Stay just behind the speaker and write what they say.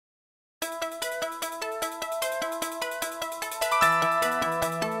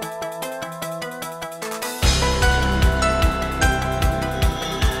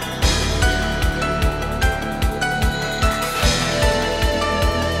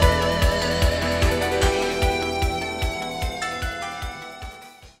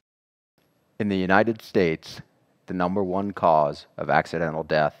In the United States, the #1 cause of accidental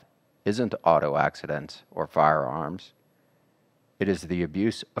death isn't auto accidents or firearms. It is the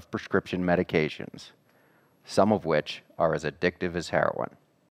abuse of prescription medications, some of which are as addictive as heroin.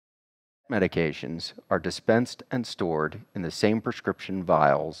 Medications are dispensed and stored in the same prescription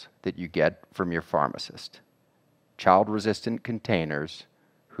vials that you get from your pharmacist, child-resistant containers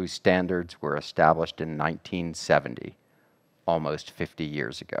whose standards were established in 1970, almost 50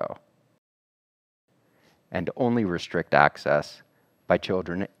 years ago, and only restrict access by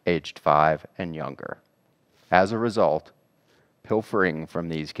children aged 5 and younger. As a result, pilfering from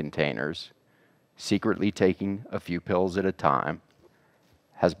these containers, secretly taking a few pills at a time,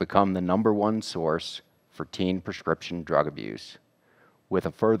 has become the #1 source for teen prescription drug abuse, with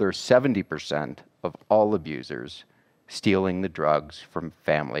a further 70% of all abusers stealing the drugs from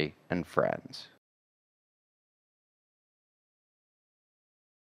family and friends.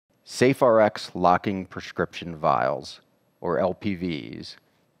 SafeRx locking prescription vials, or LPVs,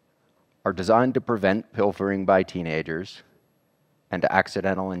 are designed to prevent pilfering by teenagers and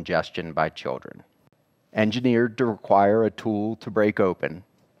accidental ingestion by children. Engineered to require a tool to break open,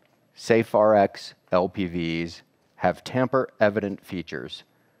 SafeRx LPVs have tamper-evident features.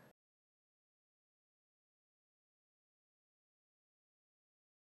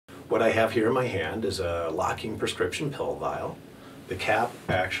 What I have here in my hand is a locking prescription pill vial. The cap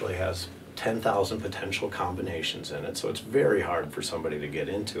actually has 10,000 potential combinations in it, so it's very hard for somebody to get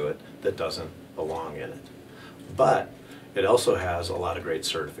into it that doesn't belong in it. But it also has a lot of great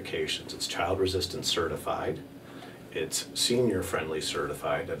certifications. It's child resistant certified. It's senior friendly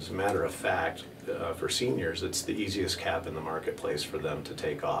certified. As a matter of fact, for seniors, it's the easiest cap in the marketplace for them to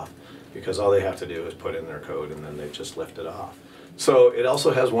take off, because all they have to do is put in their code and then they just lift it off. So it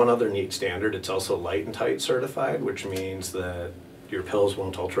also has one other neat standard. It's also light and tight certified, which means that your pills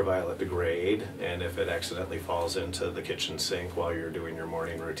won't ultraviolet degrade, and if it accidentally falls into the kitchen sink while you're doing your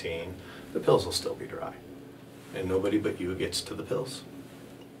morning routine, the pills will still be dry. And nobody but you gets to the pills.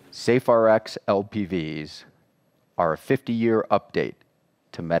 SafeRx LPVs are a 50-year update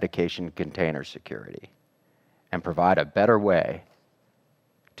to medication container security and provide a better way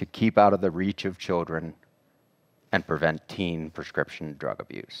to keep out of the reach of children and prevent teen prescription drug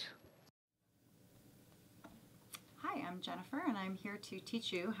abuse. Hi, I'm Jennifer, and I'm here to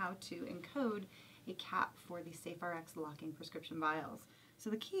teach you how to encode a cap for the SafeRx locking prescription vials. So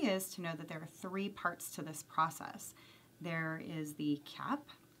the key is to know that there are 3 parts to this process. There is the cap,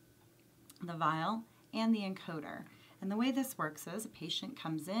 the vial, and the encoder. And the way this works is a patient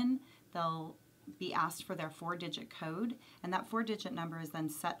comes in, they'll be asked for their 4-digit code, and that 4-digit number is then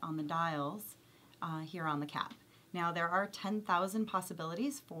set on the dials here on the cap. Now there are 10,000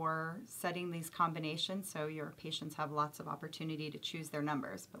 possibilities for setting these combinations, so your patients have lots of opportunity to choose their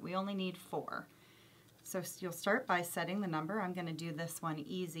numbers, but we only need 4. So you'll start by setting the number. I'm going to do this one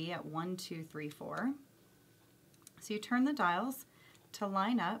easy at 1, 2, 3, 4. So you turn the dials to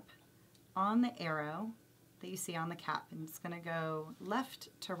line up on the arrow that you see on the cap, and it's going to go left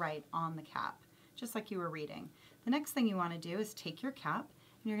to right on the cap, just like you were reading. The next thing you want to do is take your cap,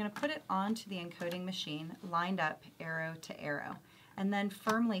 and you're going to put it onto the encoding machine, lined up arrow to arrow, and then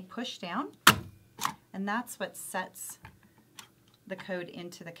firmly push down, and that's what sets the code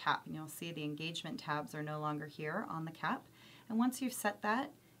into the cap. And you'll see the engagement tabs are no longer here on the cap. And once you've set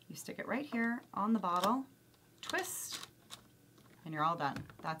that, you stick it right here on the bottle, twist, and you're all done.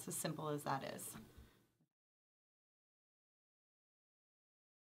 That's as simple as that is.